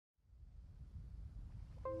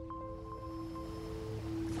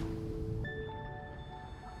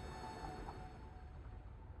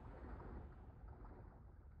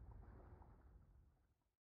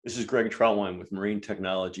This is Greg Troutwine with Marine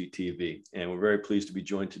Technology TV, and we're very pleased to be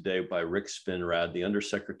joined today by Rick Spinrad, the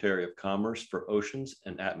Undersecretary of Commerce for Oceans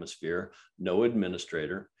and Atmosphere, NOAA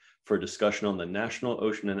Administrator, for a discussion on the National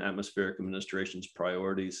Ocean and Atmospheric Administration's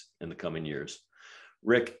priorities in the coming years.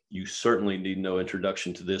 Rick, you certainly need no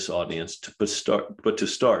introduction to this audience, but to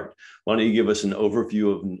start, why don't you give us an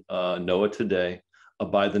overview of NOAA today, a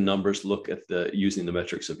by the numbers look at using the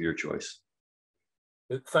metrics of your choice.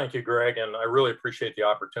 Thank you, Greg, and I really appreciate the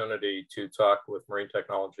opportunity to talk with Marine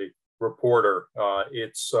Technology Reporter.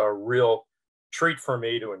 It's a real treat for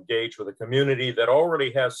me to engage with a community that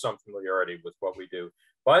already has some familiarity with what we do.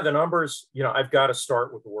 By the numbers, I've got to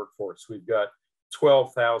start with the workforce. We've got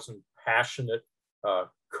 12,000 passionate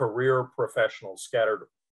career professionals scattered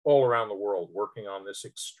all around the world working on this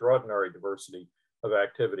extraordinary diversity of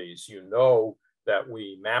activities. You know that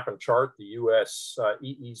we map and chart the U.S.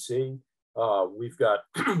 EEZ. We've got,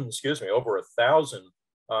 over 1,000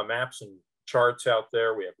 maps and charts out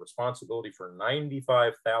there. We have responsibility for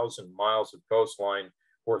 95,000 miles of coastline,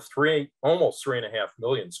 or almost 3.5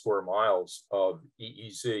 million square miles of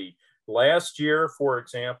EEZ. Last year, for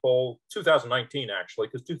example, 2019 actually,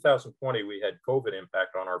 because 2020 we had COVID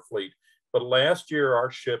impact on our fleet, but last year our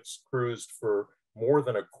ships cruised for more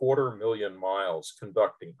than 250,000 miles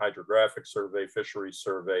conducting hydrographic survey, fisheries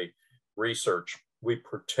survey, research. We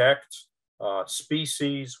protect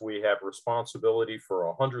species. We have responsibility for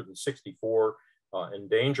 164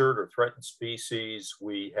 endangered or threatened species.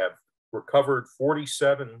 We have recovered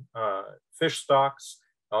 47 fish stocks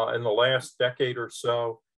in the last decade or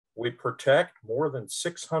so. We protect more than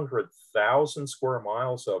 600,000 square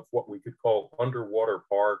miles of what we could call underwater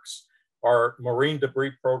parks. Our marine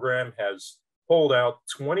debris program has pulled out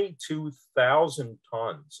 22,000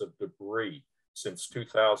 tons of debris since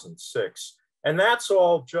 2006. And that's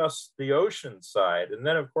all just the ocean side. And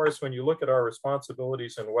then, of course, when you look at our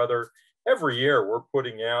responsibilities in weather, every year we're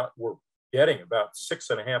getting about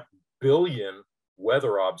 6.5 billion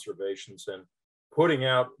weather observations and putting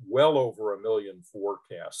out well over 1 million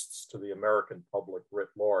forecasts to the American public writ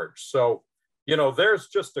large. So, there's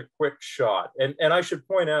just a quick shot. And I should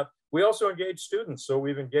point out, we also engage students. So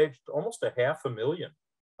we've engaged almost 500,000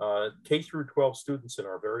 K through 12 students in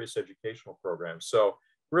our various educational programs. So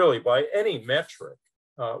really, by any metric,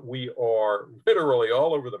 we are literally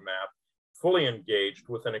all over the map, fully engaged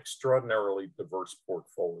with an extraordinarily diverse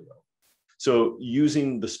portfolio. So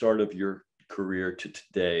using the start of your career to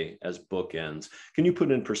today as bookends, can you put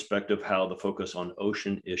in perspective how the focus on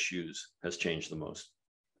ocean issues has changed the most?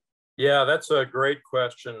 Yeah, that's a great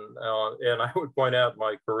question. And I would point out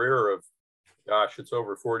my career of, it's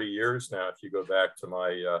over 40 years now, if you go back to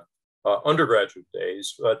my undergraduate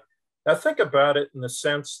days. But I think about it in the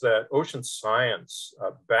sense that ocean science,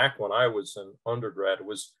 back when I was an undergrad,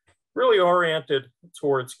 was really oriented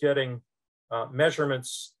towards getting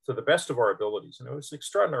measurements to the best of our abilities. And it was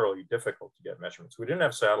extraordinarily difficult to get measurements. We didn't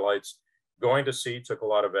have satellites. Going to sea took a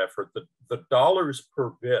lot of effort. The dollars per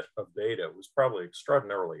bit of data was probably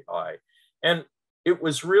extraordinarily high. And it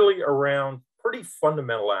was really around pretty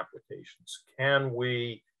fundamental applications. Can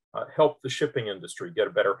we help the shipping industry get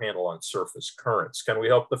a better handle on surface currents? Can we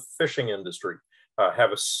help the fishing industry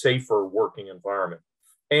have a safer working environment?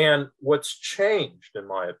 And what's changed, in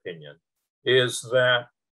my opinion, is that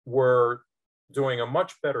we're doing a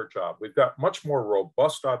much better job. We've got much more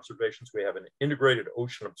robust observations. We have an integrated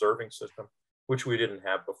ocean observing system, which we didn't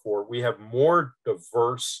have before. We have more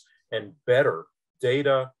diverse and better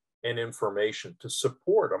data and information to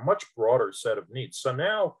support a much broader set of needs. So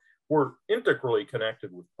now we're integrally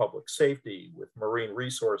connected with public safety, with marine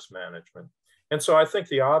resource management. And so I think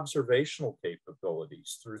the observational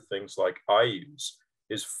capabilities through things like IUs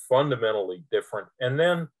is fundamentally different. And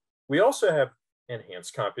then we also have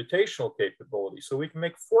enhanced computational capability, so we can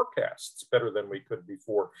make forecasts better than we could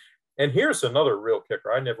before. And here's another real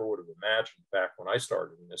kicker I never would have imagined back when I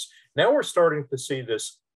started in this. Now we're starting to see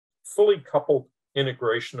this fully coupled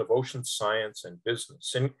integration of ocean science and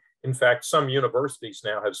business. And in fact, some universities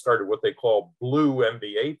now have started what they call blue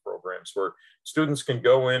MBA programs, where students can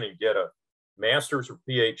go in and get a master's or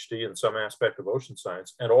PhD in some aspect of ocean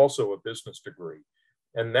science and also a business degree.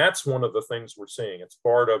 And that's one of the things we're seeing. It's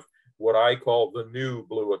part of what I call the new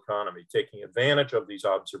blue economy, taking advantage of these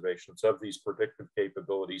observations, of these predictive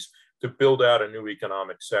capabilities to build out a new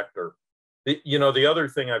economic sector. The other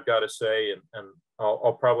thing I've got to say, and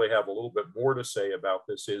I'll probably have a little bit more to say about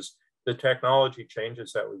this, is the technology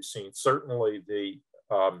changes that we've seen. Certainly the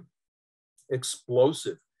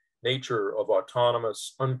explosive nature of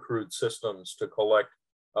autonomous uncrewed systems to collect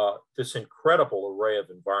this incredible array of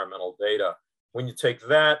environmental data. When you take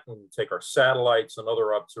that, when you take our satellites and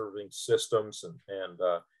other observing systems and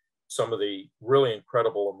some of the really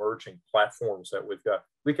incredible emerging platforms that we've got.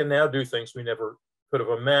 We can now do things we never could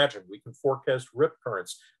have imagined. We can forecast rip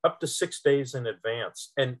currents up to 6 days in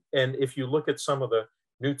advance. And if you look at some of the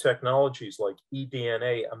new technologies like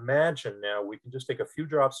eDNA, imagine now we can just take a few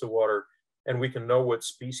drops of water and we can know what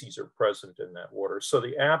species are present in that water. So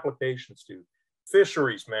the applications to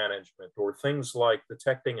fisheries management or things like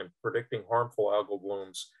detecting and predicting harmful algal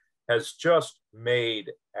blooms has just made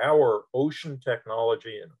our ocean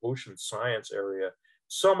technology and ocean science area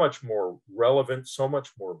so much more relevant, so much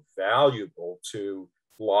more valuable to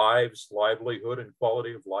lives, livelihood, and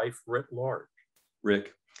quality of life writ large.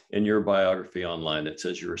 Rick, in your biography online, it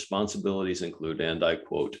says your responsibilities include, and I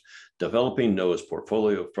quote, developing NOAA's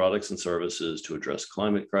portfolio of products and services to address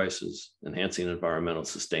climate crisis, enhancing environmental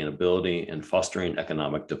sustainability, and fostering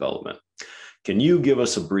economic development. Can you give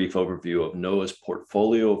us a brief overview of NOAA's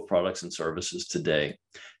portfolio of products and services today,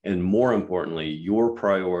 and more importantly, your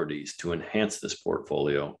priorities to enhance this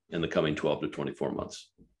portfolio in the coming 12 to 24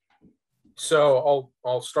 months? So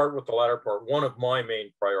I'll start with the latter part. One of my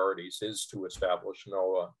main priorities is to establish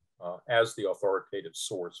NOAA as the authoritative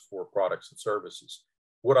source for products and services,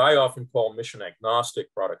 what I often call mission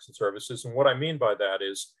agnostic products and services. And what I mean by that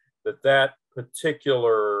is that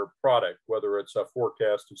particular product, whether it's a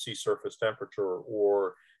forecast of sea surface temperature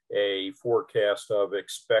or a forecast of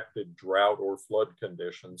expected drought or flood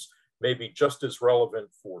conditions, may be just as relevant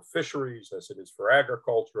for fisheries as it is for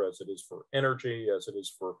agriculture, as it is for energy, as it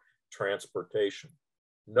is for transportation.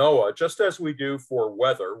 NOAA, just as we do for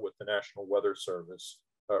weather with the National Weather Service,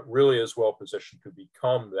 really is well positioned to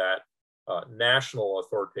become that national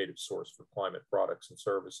authoritative source for climate products and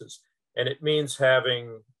services. And it means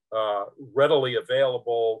having readily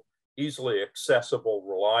available, easily accessible,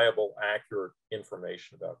 reliable, accurate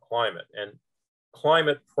information about climate. And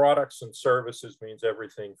climate products and services means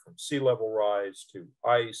everything from sea level rise to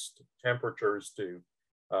ice, to temperatures, to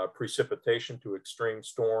precipitation, to extreme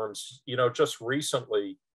storms. You know, just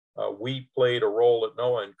recently, we played a role at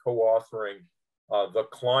NOAA in co-authoring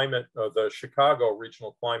the Chicago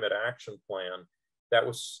Regional Climate Action Plan that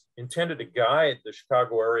was intended to guide the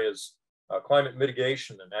Chicago area's climate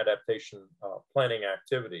mitigation and adaptation planning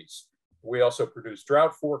activities. We also produced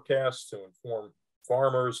drought forecasts to inform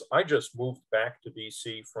farmers. I just moved back to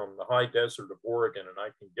DC from the high desert of Oregon, and I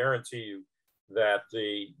can guarantee you that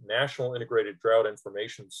the National Integrated Drought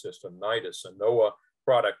Information System, NIDIS, a NOAA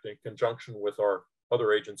product in conjunction with our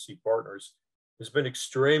other agency partners, has been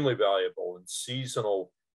extremely valuable in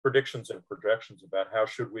seasonal predictions and projections about how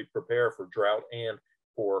should we prepare for drought and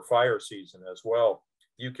for fire season as well.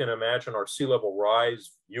 You can imagine our sea level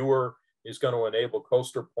rise viewer is going to enable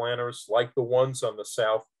coastal planners like the ones on the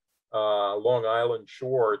South Long Island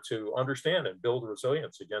shore to understand and build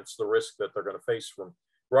resilience against the risk that they're going to face from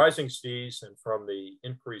rising seas and from the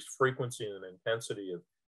increased frequency and intensity of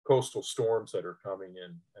coastal storms that are coming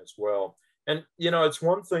in as well. And, you know, it's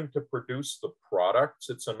one thing to produce the products.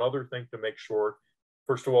 It's another thing to make sure,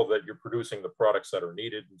 first of all, that you're producing the products that are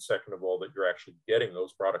needed. And second of all, that you're actually getting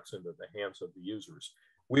those products into the hands of the users.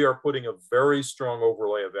 We are putting a very strong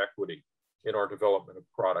overlay of equity in our development of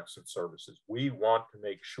products and services. We want to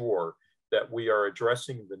make sure that we are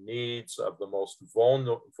addressing the needs of the most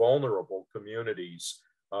vulnerable communities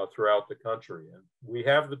throughout the country. And we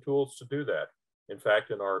have the tools to do that. In fact,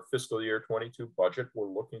 in our fiscal year 22 budget, we're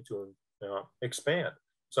looking to expand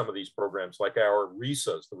some of these programs like our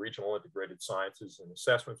RISAs, the Regional Integrated Sciences and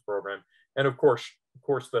Assessments Program, and of course,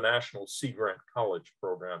 the National Sea Grant College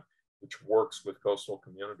Program, which works with coastal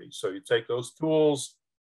communities. So you take those tools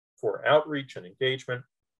for outreach and engagement,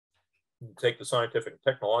 you take the scientific and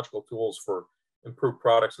technological tools for improved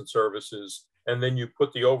products and services, and then you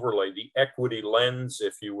put the overlay, the equity lens,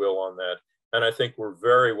 if you will, on that. And I think we're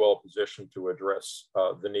very well positioned to address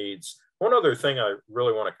the needs. One other thing I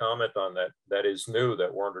really want to comment on that is new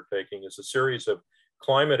that we're undertaking is a series of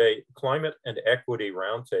climate and equity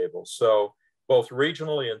roundtables. So both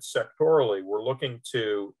regionally and sectorally, we're looking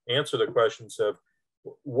to answer the questions of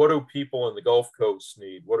what do people in the Gulf Coast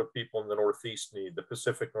need? What do people in the Northeast need? The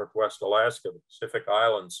Pacific Northwest, Alaska, the Pacific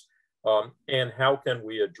Islands, and how can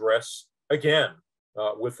we address, again,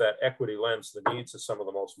 with that equity lens, the needs of some of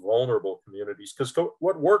the most vulnerable communities? Because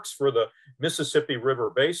what works for the Mississippi River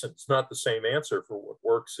Basin is not the same answer for what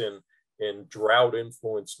works in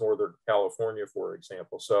drought-influenced Northern California, for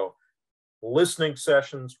example. So listening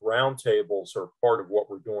sessions, roundtables are part of what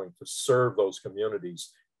we're doing to serve those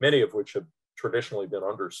communities, many of which have traditionally been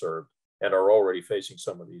underserved. and are already facing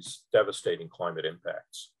some of these devastating climate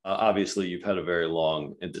impacts. Obviously, you've had a very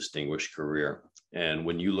long and distinguished career. And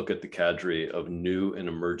when you look at the cadre of new and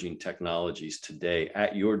emerging technologies today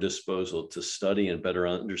at your disposal to study and better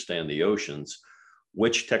understand the oceans,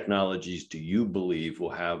 which technologies do you believe will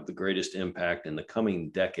have the greatest impact in the coming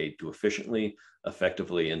decade to efficiently,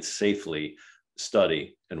 effectively, and safely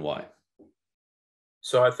study, and why?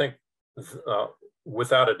 So I think,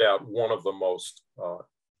 without a doubt, one of the most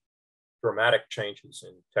dramatic changes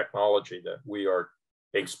in technology that we are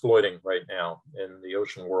exploiting right now in the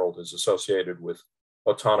ocean world is associated with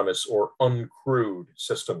autonomous or uncrewed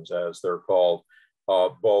systems, as they're called,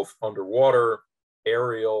 both underwater,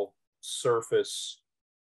 aerial, surface.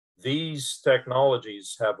 These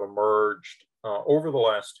technologies have emerged over the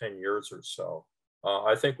last 10 years or so.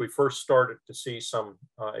 I think we first started to see some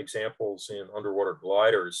examples in underwater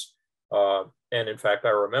gliders. And in fact, I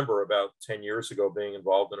remember about 10 years ago being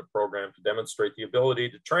involved in a program to demonstrate the ability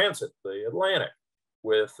to transit the Atlantic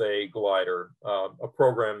with a glider, a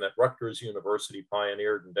program that Rutgers University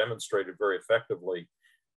pioneered and demonstrated very effectively.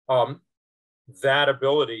 That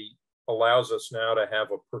ability allows us now to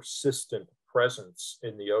have a persistent presence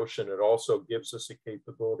in the ocean. It also gives us a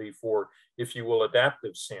capability for, if you will,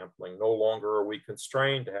 adaptive sampling. No longer are we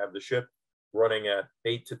constrained to have the ship running at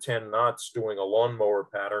 8 to 10 knots doing a lawnmower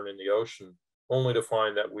pattern in the ocean, only to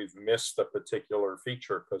find that we've missed a particular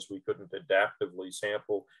feature because we couldn't adaptively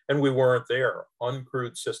sample and we weren't there.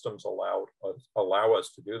 Uncrewed systems allow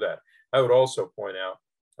us to do that. I would also point out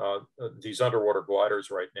these underwater gliders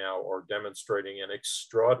right now are demonstrating an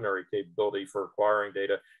extraordinary capability for acquiring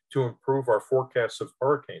data to improve our forecasts of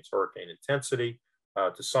hurricanes, hurricane intensity,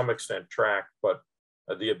 to some extent track, but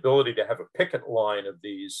the ability to have a picket line of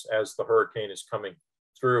these as the hurricane is coming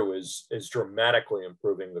through is dramatically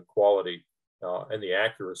improving the quality and the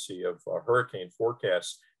accuracy of hurricane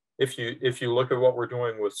forecasts. If you look at what we're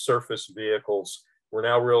doing with surface vehicles, we're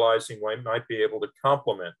now realizing we might be able to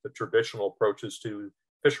complement the traditional approaches to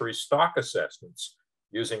fisheries stock assessments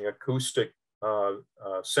using acoustic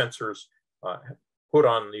sensors put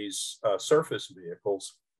on these surface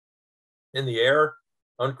vehicles. In the air,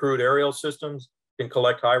 uncrewed aerial systems can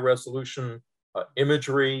collect high resolution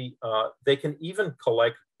imagery. They can even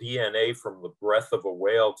collect DNA from the breath of a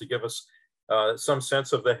whale to give us some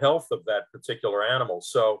sense of the health of that particular animal.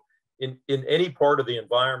 So in any part of the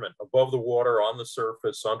environment, above the water, on the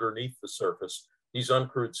surface, underneath the surface, these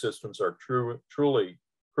uncrewed systems are truly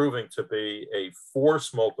proving to be a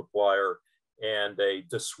force multiplier and a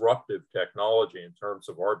disruptive technology in terms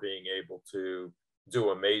of our being able to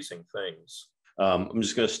do amazing things. I'm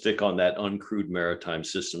just going to stick on that uncrewed maritime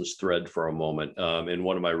systems thread for a moment. In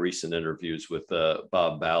one of my recent interviews with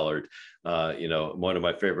Bob Ballard, one of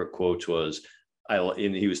my favorite quotes was,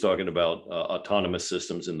 and he was talking about autonomous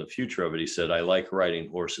systems in the future of it. He said, "I like riding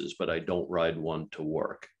horses, but I don't ride one to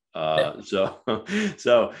work."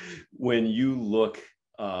 So when you look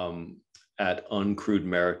at uncrewed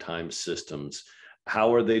maritime systems,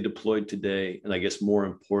 how are they deployed today? And I guess more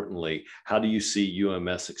importantly, how do you see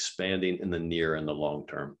UMS expanding in the near and the long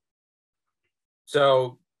term?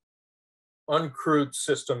 So uncrewed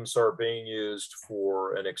systems are being used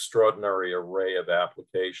for an extraordinary array of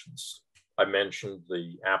applications. I mentioned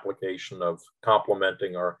the application of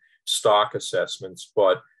complementing our stock assessments,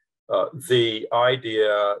 but the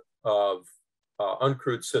idea of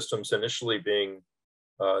uncrewed systems initially being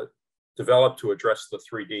developed to address the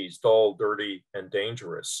 3Ds, dull, dirty, and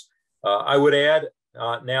dangerous. I would add,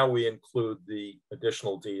 now we include the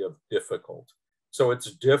additional D of difficult. So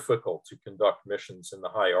it's difficult to conduct missions in the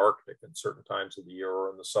high Arctic in certain times of the year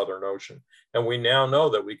or in the Southern Ocean. And we now know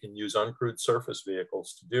that we can use uncrewed surface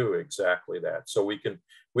vehicles to do exactly that. So we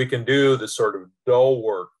can do the sort of dull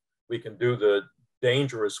work, we can do the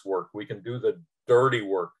dangerous work, we can do the dirty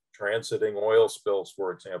work, transiting oil spills,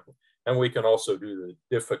 for example. And we can also do the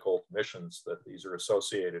difficult missions that these are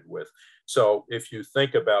associated with. So if you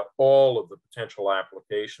think about all of the potential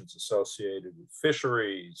applications associated with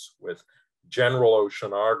fisheries, with general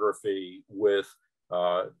oceanography, with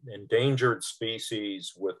endangered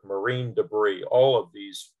species, with marine debris, all of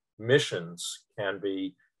these missions can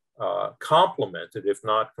be complemented, if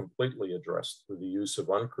not completely addressed, through the use of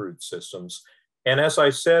uncrewed systems. And as I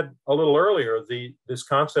said a little earlier, this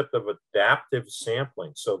concept of adaptive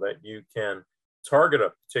sampling, so that you can target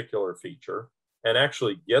a particular feature and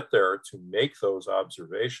actually get there to make those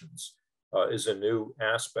observations, is a new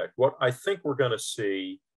aspect. What I think we're going to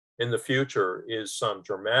see in the future is some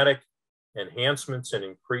dramatic enhancements and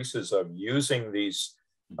increases of using these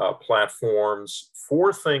platforms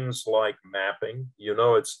for things like mapping. You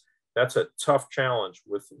know, it's That's a tough challenge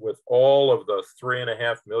with all of the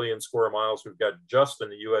 3.5 million square miles we've got just in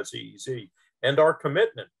the US EEZ, and our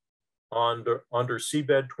commitment under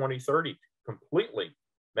Seabed 2030 completely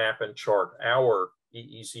map and chart our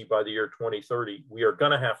EEZ by the year 2030. We are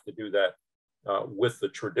going to have to do that with the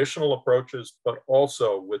traditional approaches, but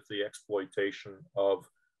also with the exploitation of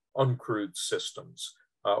uncrewed systems.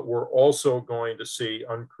 We're also going to see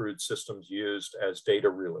uncrewed systems used as data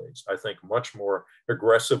relays, I think much more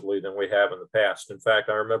aggressively than we have in the past. In fact,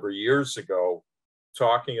 I remember years ago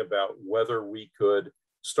talking about whether we could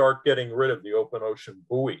start getting rid of the open ocean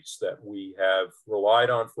buoys that we have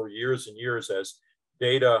relied on for years and years as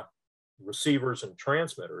data receivers and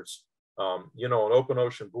transmitters. You know, an open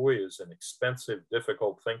ocean buoy is an expensive,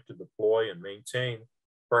 difficult thing to deploy and maintain.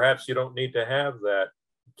 Perhaps you don't need to have that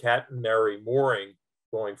catenary mooring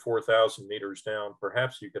going 4,000 meters down.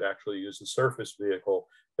 Perhaps you could actually use a surface vehicle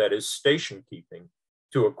that is station keeping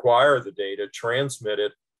to acquire the data, transmit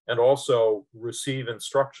it, and also receive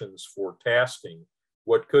instructions for tasking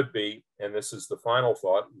what could be, and this is the final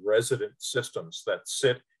thought, resident systems that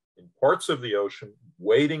sit in parts of the ocean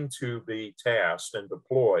waiting to be tasked and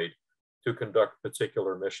deployed to conduct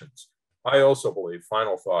particular missions. I also believe,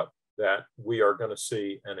 final thought, that we are going to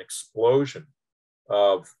see an explosion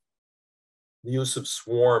of the use of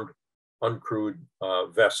swarmed uncrewed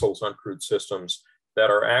vessels, uncrewed systems that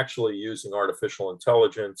are actually using artificial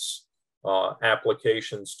intelligence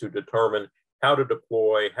applications to determine how to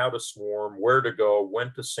deploy, how to swarm, where to go,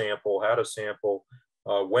 when to sample, how to sample,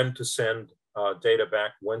 when to send data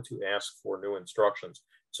back, when to ask for new instructions.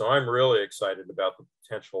 So I'm really excited about the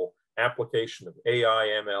potential application of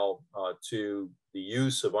AI, ML to the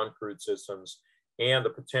use of uncrewed systems and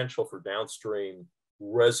the potential for downstream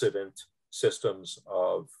resident systems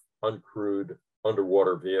of uncrewed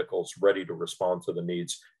underwater vehicles ready to respond to the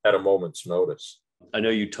needs at a moment's notice. I know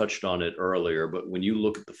you touched on it earlier, but when you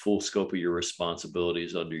look at the full scope of your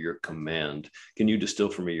responsibilities under your command, can you distill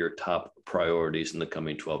for me your top priorities in the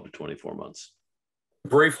coming 12 to 24 months?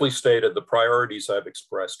 Briefly stated, the priorities I've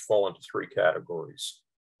expressed fall into three categories.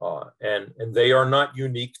 And they are not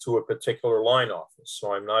unique to a particular line office.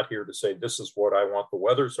 So I'm not here to say this is what I want the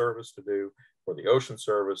Weather Service to do, or the Ocean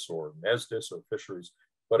Service, or NESDIS, or Fisheries,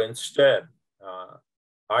 but instead,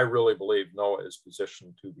 I really believe NOAA is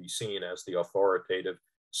positioned to be seen as the authoritative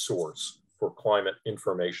source for climate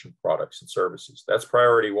information products and services. That's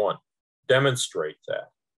priority one. Demonstrate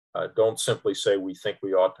that. Don't simply say we think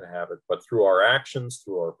we ought to have it, but through our actions,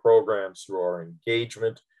 through our programs, through our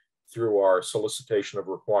engagement, through our solicitation of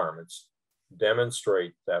requirements,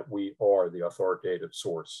 demonstrate that we are the authoritative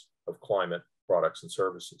source of climate products and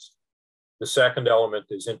services. The second element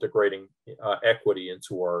is integrating equity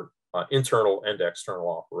into our internal and external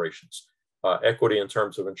operations. Equity in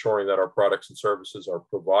terms of ensuring that our products and services are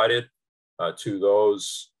provided to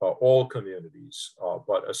those, all communities,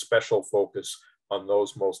 but a special focus on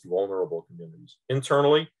those most vulnerable communities.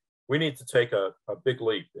 Internally, we need to take a big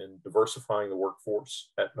leap in diversifying the workforce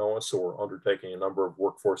at NOAA, so we're undertaking a number of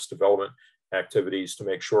workforce development activities to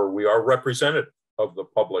make sure we are representative of the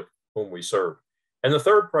public whom we serve. And the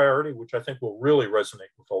third priority, which I think will really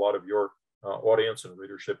resonate with a lot of your audience and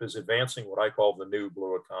readership, is advancing what I call the new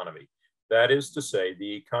blue economy. That is to say,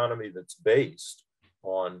 the economy that's based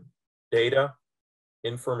on data,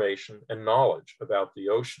 information, and knowledge about the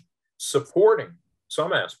ocean, supporting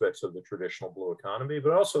some aspects of the traditional blue economy,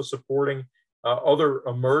 but also supporting other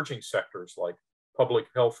emerging sectors like public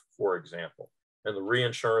health, for example, and the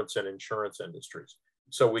reinsurance and insurance industries.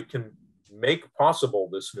 So we can make possible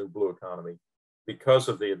this new blue economy because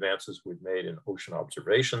of the advances we've made in ocean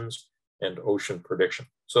observations and ocean prediction.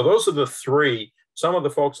 So those are the three. Some of the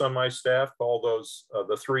folks on my staff call those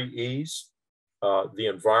the three E's: the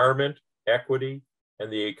environment, equity,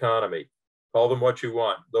 and the economy. Call them what you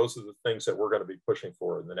want. Those are the things that we're going to be pushing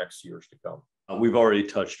for in the next years to come. We've already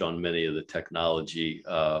touched on many of the technology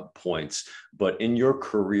points, but in your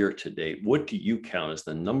career to date, what do you count as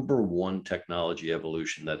the number one technology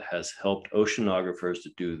evolution that has helped oceanographers to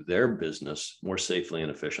do their business more safely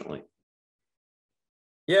and efficiently?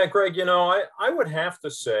 Yeah, Greg, you know, I would have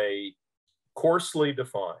to say coarsely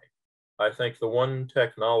defined. I think the one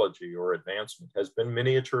technology or advancement has been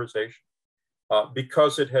miniaturization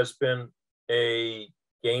because it has been a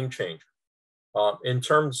game changer. In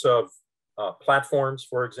terms of platforms,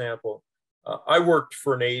 for example, I worked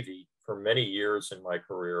for Navy for many years in my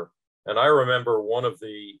career, and I remember one of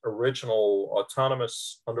the original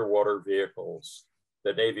autonomous underwater vehicles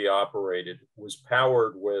that Navy operated was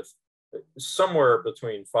powered with somewhere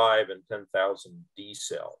between 5,000 and 10,000 D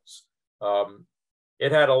cells.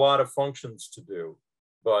 It had a lot of functions to do,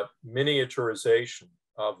 but miniaturization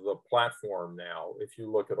of the platform now, if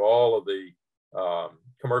you look at all of the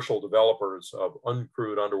commercial developers of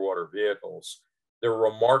uncrewed underwater vehicles, they're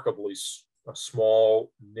remarkably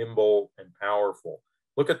small, nimble, and powerful.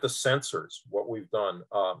 Look at the sensors, what we've done.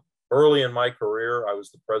 Early in my career, I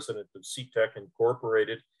was the president of SeaTech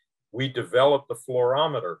Incorporated. We developed the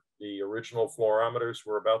fluorometer. The original fluorometers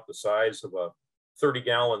were about the size of a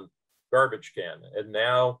 30-gallon garbage can, and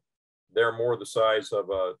now they're more the size of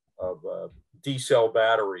a D-cell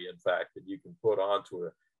battery, in fact, that you can put onto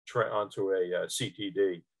a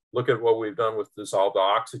CTD. Look at what we've done with dissolved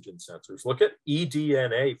oxygen sensors. Look at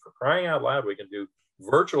eDNA. For crying out loud, we can do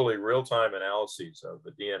virtually real-time analyses of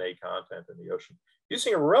the DNA content in the ocean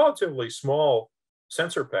using a relatively small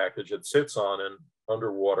sensor package that sits on an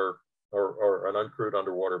underwater or an uncrewed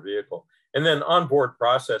underwater vehicle. And then onboard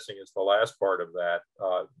processing is the last part of that.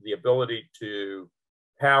 The ability to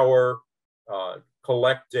power,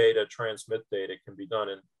 collect data, transmit data can be done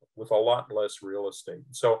with a lot less real estate.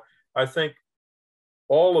 So I think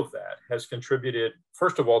all of that has contributed,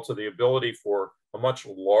 first of all, to the ability for a much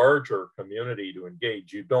larger community to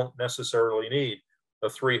engage. You don't necessarily need a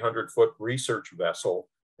 300-foot research vessel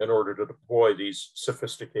in order to deploy these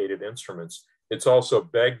sophisticated instruments. It's also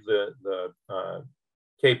begged the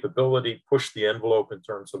capability, pushed the envelope in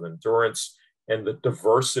terms of endurance and the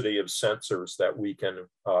diversity of sensors that we can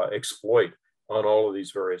exploit on all of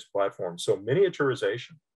these various platforms. So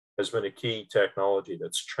miniaturization has been a key technology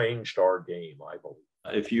that's changed our game, I believe.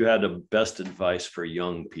 If you had the best advice for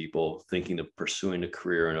young people thinking of pursuing a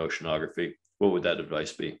career in oceanography, what would that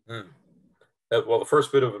advice be? Well, the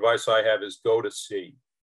first bit of advice I have is go to sea.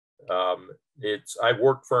 I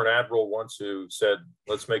worked for an admiral once who said,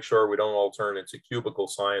 let's make sure we don't all turn into cubicle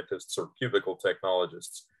scientists or cubicle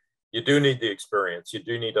technologists. You do need the experience. You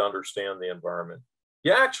do need to understand the environment.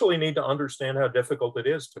 You actually need to understand how difficult it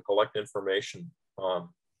is to collect information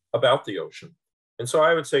about the ocean. And so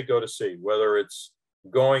I would say go to sea, whether it's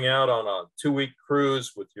going out on a 2-week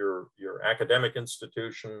cruise with your academic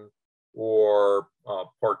institution or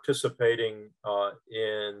participating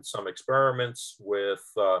in some experiments with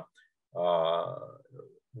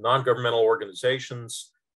non-governmental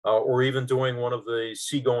organizations, or even doing one of the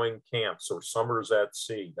seagoing camps or summers at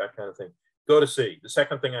sea, that kind of thing. Go to sea. The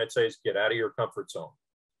second thing I'd say is get out of your comfort zone.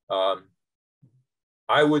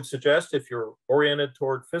 I would suggest if you're oriented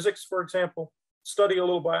toward physics, for example, study a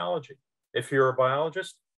little biology. If you're a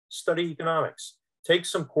biologist, study economics. Take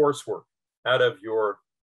some coursework out of your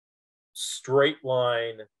straight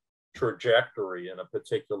line trajectory in a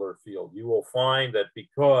particular field. You will find that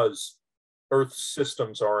because Earth's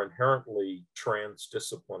systems are inherently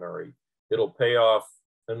transdisciplinary, it'll pay off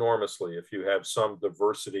enormously if you have some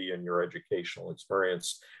diversity in your educational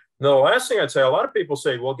experience. And the last thing I'd say, a lot of people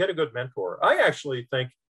say, well, get a good mentor. I actually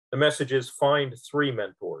think the message is find 3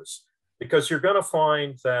 mentors, because you're going to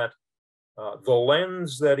find that the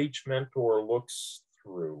lens that each mentor looks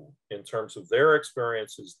through in terms of their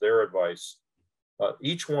experiences, their advice,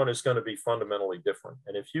 each one is going to be fundamentally different.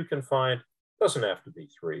 And if you can find, it doesn't have to be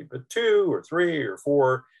 3, but 2 or 3 or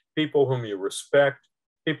 4 people whom you respect,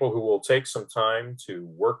 people who will take some time to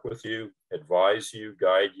work with you, advise you,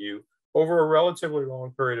 guide you over a relatively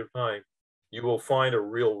long period of time, you will find a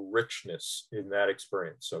real richness in that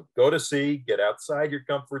experience. So go to sea, get outside your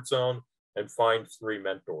comfort zone, and find 3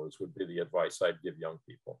 mentors would be the advice I'd give young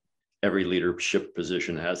people. Every leadership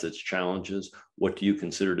position has its challenges. What do you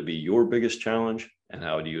consider to be your biggest challenge, and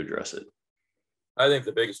how do you address it? I think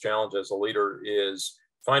the biggest challenge as a leader is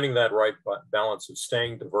finding that right balance of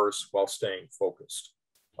staying diverse while staying focused.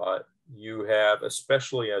 You have,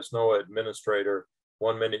 especially as NOAA Administrator,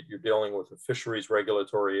 one minute you're dealing with a fisheries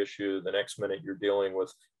regulatory issue, the next minute you're dealing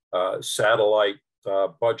with satellite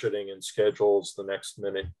budgeting and schedules, the next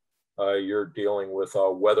minute you're dealing with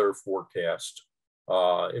a weather forecast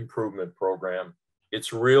improvement program.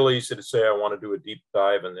 It's real easy to say, I want to do a deep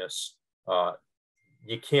dive in this.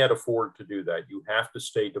 You can't afford to do that. You have to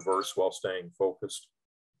stay diverse while staying focused,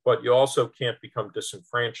 but you also can't become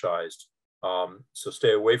disenfranchised. So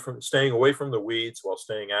staying away from the weeds while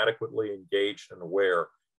staying adequately engaged and aware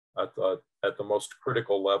at the most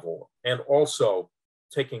critical level, and also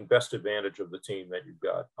taking best advantage of the team that you've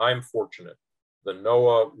got. I'm fortunate. The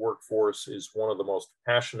NOAA workforce is one of the most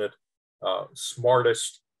passionate,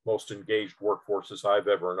 smartest, most engaged workforces I've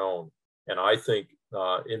ever known. And I think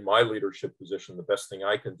in my leadership position, the best thing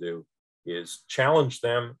I can do is challenge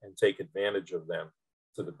them and take advantage of them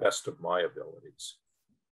to the best of my abilities.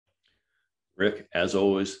 Rick, as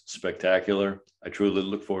always, spectacular. I truly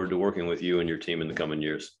look forward to working with you and your team in the coming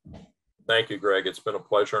years. Thank you, Greg. It's been a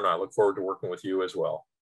pleasure, and I look forward to working with you as well.